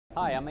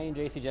Hi, I'm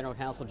A&JC General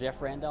Counsel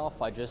Jeff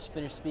Randolph. I just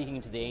finished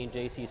speaking to the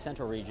A&JC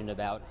Central Region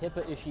about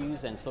HIPAA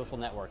issues and social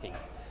networking.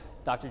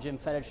 Dr. Jim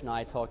Fedich and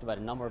I talked about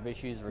a number of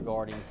issues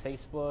regarding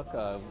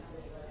Facebook,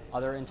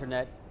 other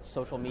internet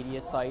social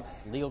media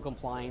sites, legal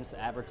compliance,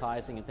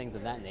 advertising, and things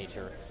of that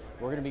nature.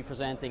 We're going to be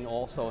presenting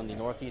also in the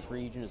Northeast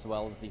region as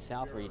well as the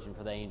South region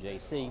for the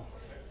A&JC.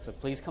 So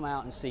please come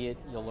out and see it.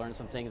 You'll learn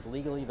some things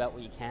legally about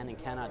what you can and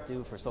cannot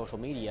do for social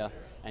media,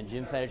 and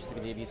Jim Fedich is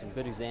going to give you some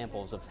good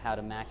examples of how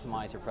to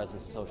maximize your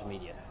presence in social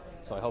media.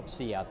 So I hope to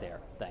see you out there.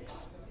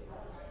 Thanks.